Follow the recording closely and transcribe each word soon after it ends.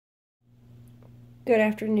Good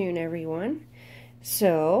afternoon, everyone.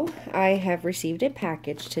 So, I have received a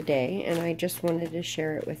package today, and I just wanted to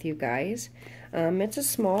share it with you guys. It's a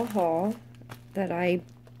small haul that I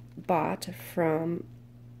bought from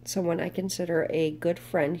someone I consider a good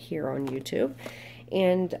friend here on YouTube.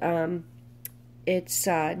 And it's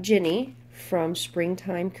Ginny from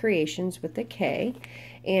Springtime Creations with a K.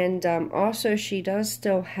 And also, she does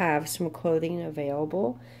still have some clothing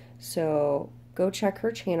available. So, go check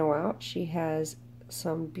her channel out. She has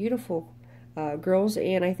some beautiful girls,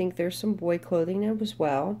 and I think there's some boy clothing as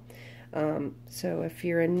well. So if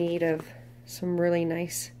you're in need of some really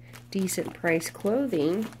nice, decent price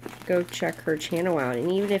clothing, go check her channel out. And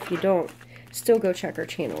even if you don't, still go check her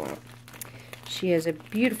channel out. She has a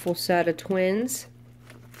beautiful set of twins,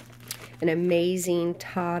 an amazing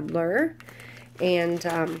toddler, and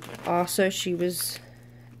also she was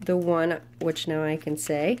the one, which now I can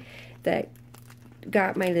say, that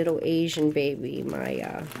got my little Asian baby,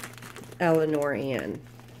 my Eleanor Ann.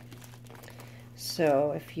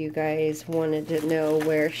 So if you guys wanted to know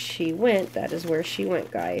where she went, that is where she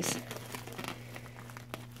went, guys.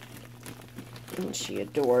 And she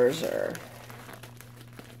adores her.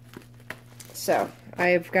 So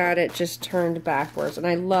I've got it just turned backwards, and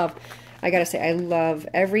I gotta say, I love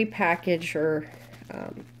every package or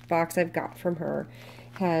box I've got from her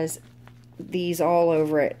has these all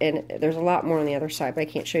over it, and there's a lot more on the other side, but I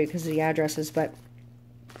can't show you because of the addresses. But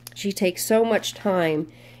she takes so much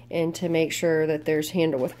time and to make sure that there's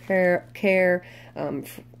handled with care,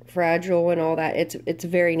 fragile and all that. It's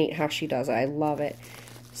very neat how she does it. I love it.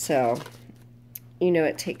 So, you know,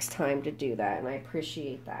 it takes time to do that, and I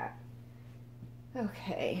appreciate that.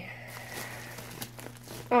 Okay.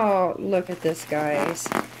 Oh, look at this, guys.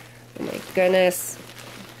 Oh my goodness.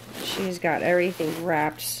 She's got everything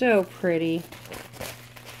wrapped so pretty.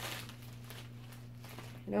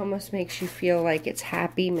 It almost makes you feel like it's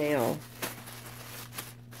Happy Mail.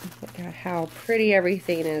 Look at how pretty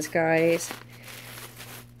everything is, guys.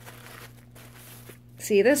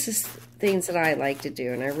 See, this is things that I like to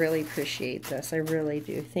do, and I really appreciate this. I really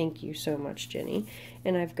do. Thank you so much, Ginny.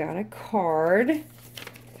 And I've got a card.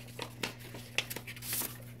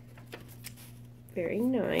 Very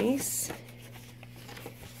nice.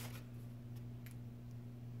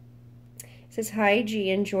 It says, "Hi G,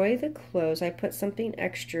 enjoy the clothes. I put something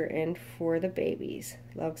extra in for the babies.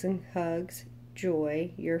 Loves and hugs,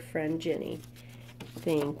 Joy, your friend Ginny."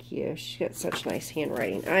 Thank you. She's got such nice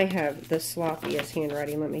handwriting. I have the sloppiest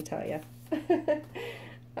handwriting, let me tell you.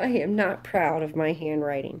 I am not proud of my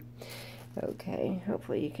handwriting. Okay,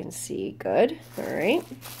 hopefully you can see good. Alright.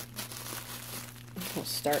 We'll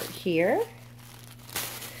start here.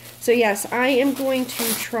 So yes, I am going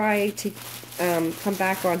to try to come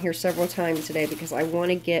back on here several times today because I want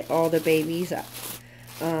to get all the babies a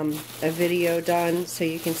video done so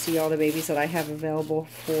you can see all the babies that I have available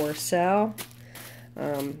for sale,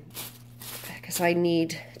 because I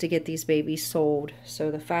need to get these babies sold.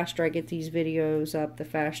 So the faster I get these videos up, the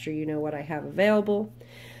faster you know what I have available.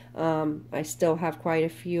 I still have quite a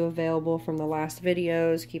few available from the last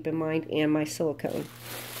videos, keep in mind, and my silicone.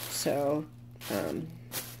 So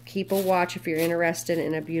keep a watch if you're interested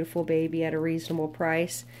in a beautiful baby at a reasonable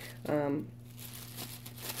price. Go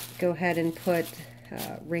ahead and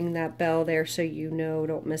ring that bell there so you know,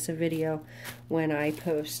 don't miss a video when I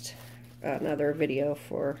post another video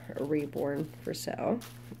for a reborn for sale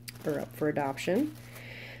or up for adoption.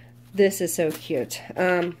 This is so cute.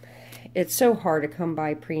 It's so hard to come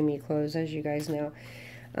by preemie clothes, as you guys know.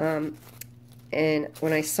 And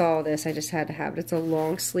when I saw this, I just had to have it. It's a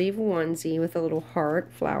long sleeve onesie with a little heart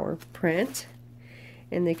flower print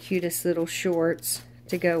and the cutest little shorts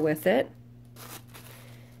to go with it.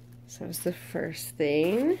 So that was the first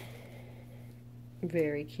thing.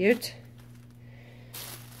 Very cute.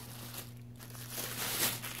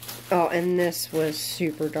 Oh, and this was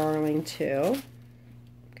super darling too.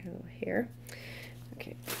 Go here.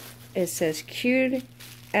 Okay. It says, "Cute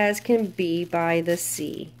as can be by the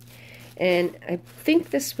sea." And I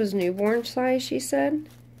think this was newborn size, she said.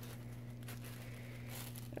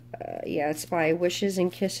 Yeah, it's by Wishes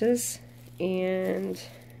and Kisses. And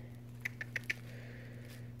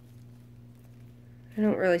I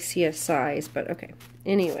don't really see a size, but okay.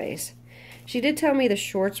 Anyways, she did tell me the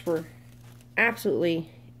shorts were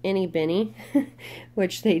absolutely itty bitty,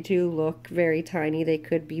 which they do look very tiny. They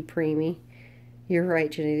could be preemie. You're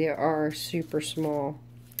right, Jenny, they are super small.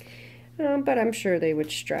 But I'm sure they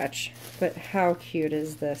would stretch. But how cute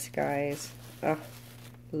is this, guys? Oh,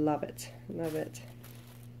 love it. Love it.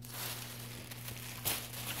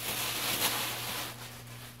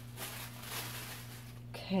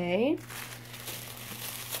 Okay.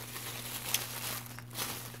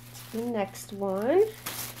 The next one.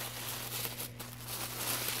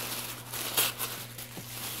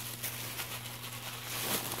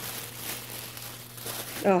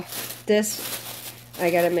 Oh, this,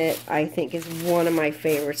 I gotta admit, I think is one of my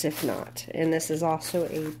favorites, if not. And this is also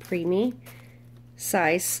a preemie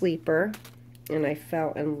size sleeper. And I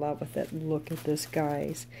fell in love with it. Look at this,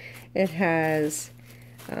 guys. It has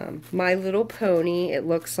My Little Pony. It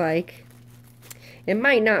looks like, it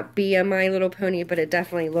might not be a My Little Pony, but it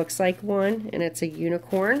definitely looks like one. And it's a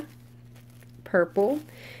unicorn, purple.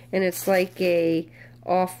 And it's like a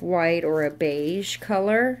off-white or a beige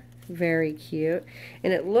color. Very cute.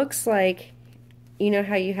 And it looks like, you know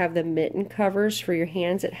how you have the mitten covers for your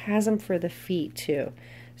hands? It has them for the feet too.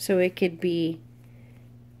 So it could be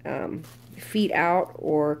feet out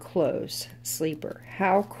or closed sleeper.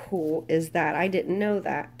 How cool is that? I didn't know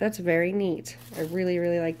that. That's very neat. I really,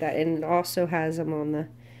 really like that. And it also has them on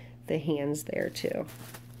the hands there too.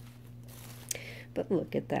 But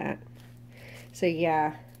look at that. So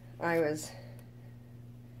yeah,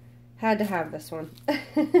 had to have this one.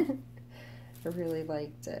 I really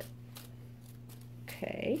liked it.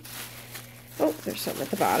 Okay. Oh, there's something at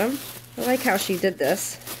the bottom. I like how she did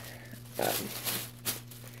this.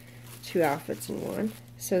 2 outfits in one.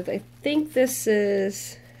 So I think this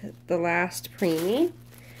is the last preemie.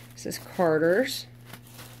 This is Carter's.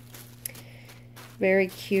 Very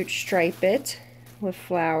cute striped with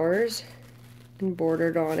flowers and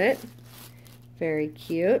bordered on it. Very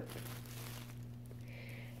cute.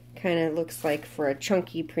 Kind of looks like for a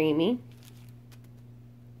chunky preemie.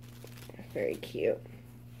 Very cute.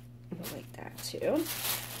 I like that too.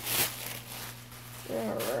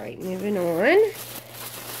 Alright, moving on.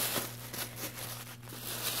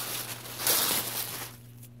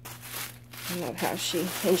 I love how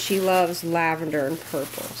she loves lavender and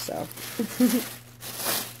purple, so.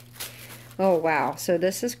 Oh wow, so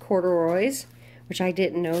this is corduroys, which I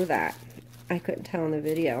didn't know that. I couldn't tell in the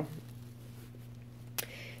video.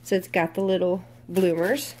 So it's got the little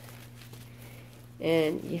bloomers.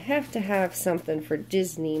 And you have to have something for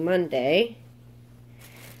Disney Monday.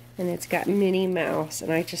 And it's got Minnie Mouse.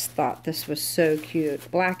 And I just thought this was so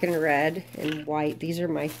cute. Black and red and white. These are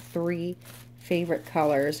my 3 favorite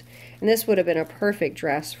colors. And this would have been a perfect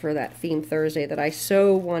dress for that theme Thursday that I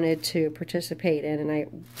so wanted to participate in. And I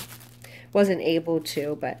wasn't able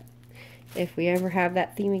to. But if we ever have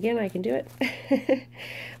that theme again, I can do it.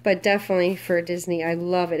 But definitely for Disney, I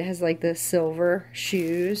love it. It has like the silver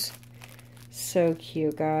shoes. So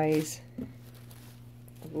cute, guys.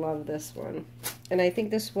 Love this one. And I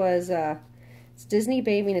think this was it's Disney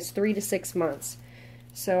Baby, and it's 3 to 6 months.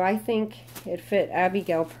 So I think it fit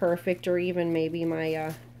Abigail perfect, or even maybe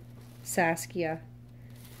my Saskia.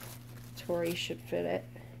 Tori should fit it.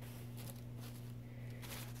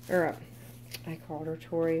 Or I called her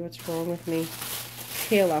Tori. What's wrong with me?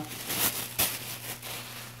 Kayla.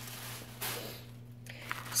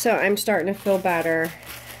 So I'm starting to feel better.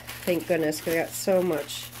 Thank goodness, because I got so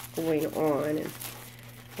much going on, and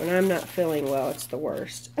when I'm not feeling well, it's the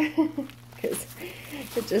worst, because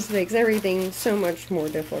it just makes everything so much more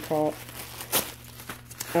difficult.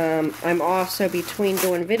 I'm also, between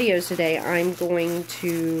doing videos today, I'm going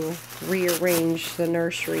to rearrange the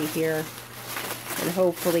nursery here, and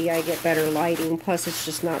hopefully I get better lighting. Plus, it's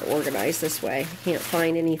just not organized this way. I can't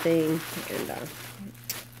find anything, and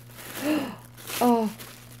oh.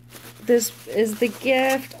 This is the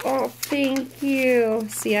gift. Oh, thank you.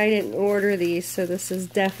 See, I didn't order these, so this is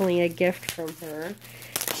definitely a gift from her.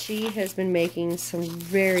 She has been making some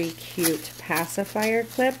very cute pacifier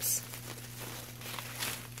clips.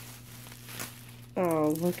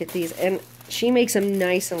 Oh, look at these. And she makes them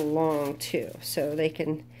nice and long, too, so they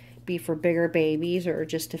can be for bigger babies or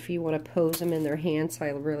just if you want to pose them in their hands. So I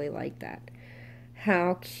really like that.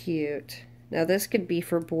 How cute. Now, this could be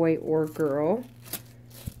for boy or girl.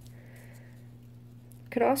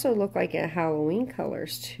 Could also look like a Halloween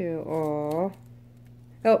colors too. Aww.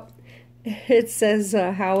 Oh, it says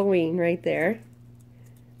Halloween right there.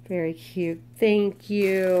 Very cute. Thank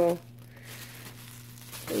you.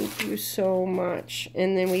 Thank you so much.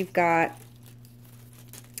 And then we've got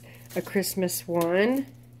a Christmas one.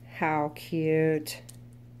 How cute.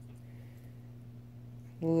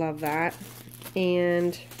 Love that.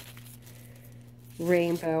 And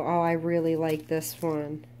rainbow. Oh, I really like this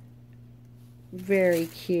one. Very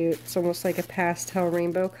cute. It's almost like a pastel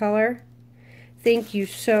rainbow color. Thank you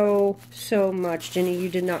so, so much, Ginny. You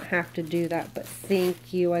did not have to do that, but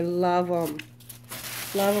thank you. I love them.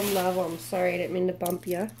 Love them, love them. Sorry, I didn't mean to bump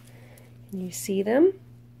you. Can you see them?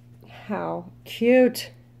 How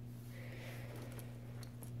cute.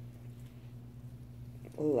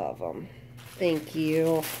 Love them. Thank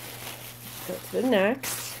you. go to the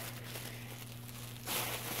next.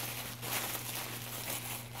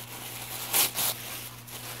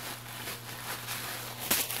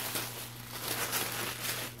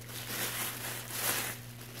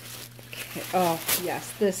 Okay. Oh,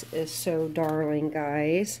 yes, this is so darling,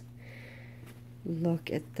 guys. Look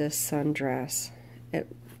at this sundress. It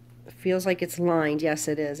feels like it's lined. Yes,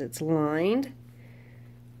 it is. It's lined. It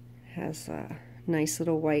has a nice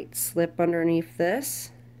little white slip underneath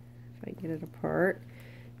this. If I get it apart.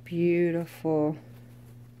 Beautiful.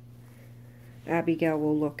 Abigail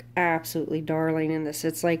will look absolutely darling in this.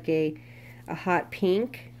 It's like a hot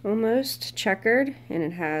pink almost, checkered, and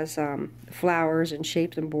it has flowers and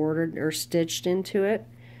shapes embroidered or stitched into it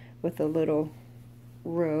with a little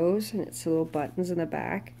rose, and it's little buttons in the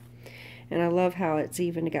back. And I love how it's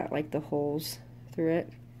even got like the holes through it.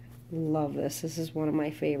 Love this. This is one of my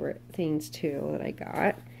favorite things too that I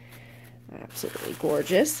got. Absolutely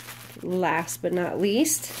gorgeous. Last but not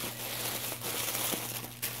least,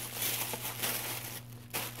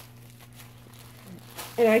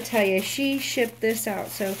 and I tell you, she shipped this out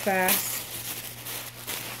so fast.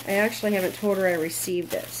 I actually haven't told her I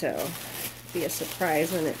received it, so it'll be a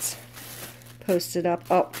surprise when it's posted up.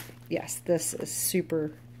 Oh, yes, this is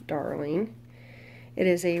super darling. It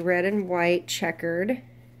is a red and white checkered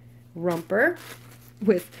romper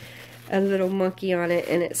with a little monkey on it,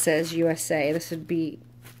 and it says USA. This would be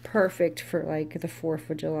perfect for like the 4th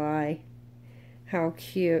of July. How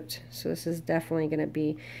cute. So this is definitely going to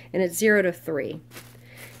be, and it's 0 to 3.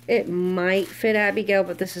 It might fit Abigail,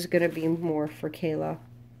 but this is going to be more for Kayla.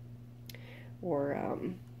 Or,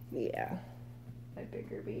 yeah, my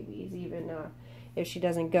bigger babies, even if she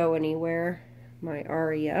doesn't go anywhere, my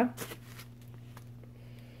Aria.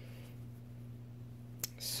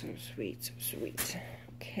 So sweet, so sweet.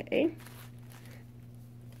 Okay.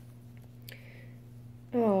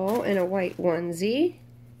 Oh, and a white onesie.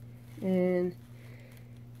 And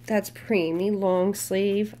that's preemie, long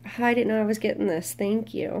sleeve. I didn't know I was getting this.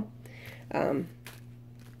 Thank you.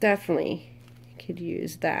 Definitely could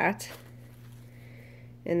use that.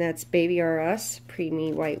 And that's Baby R Us,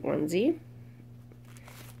 preemie white onesie.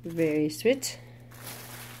 Very sweet.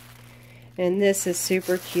 And this is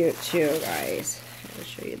super cute too, guys. I'll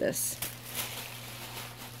show you this.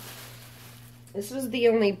 This was the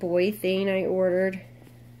only boy thing I ordered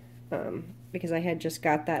because I had just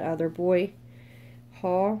got that other boy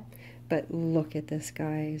haul. But look at this,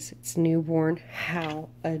 guys. It's newborn. How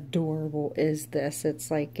adorable is this?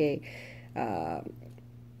 It's like a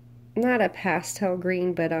not a pastel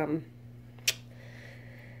green, but I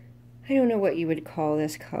don't know what you would call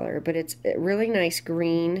this color, but it's a really nice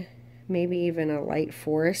green, maybe even a light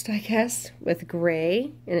forest, I guess, with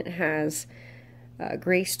gray, and it has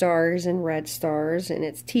gray stars and red stars, and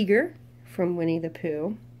it's Tiger from Winnie the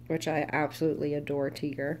Pooh, which I absolutely adore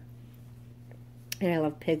Tiger. And I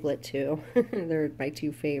love Piglet too. They're my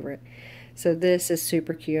two favorite. So this is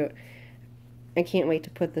super cute. I can't wait to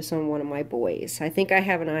put this on one of my boys. I think I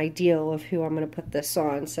have an ideal of who I'm going to put this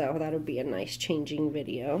on, so that'll be a nice changing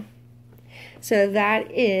video. So that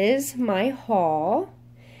is my haul.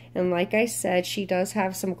 And like I said, she does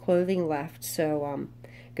have some clothing left, so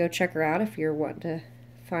go check her out if you're wanting to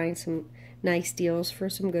find some nice deals for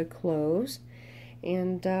some good clothes.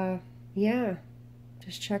 And yeah,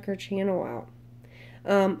 just check her channel out.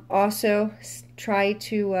 Also, try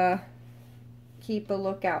to keep a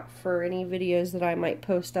lookout for any videos that I might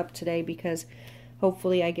post up today, because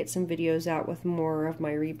hopefully I get some videos out with more of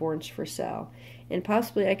my reborns for sale. And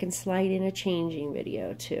possibly I can slide in a changing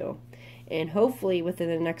video too. And hopefully within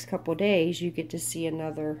the next couple days you get to see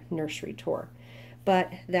another nursery tour.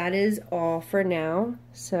 But that is all for now.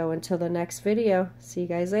 So until the next video, see you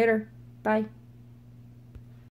guys later. Bye.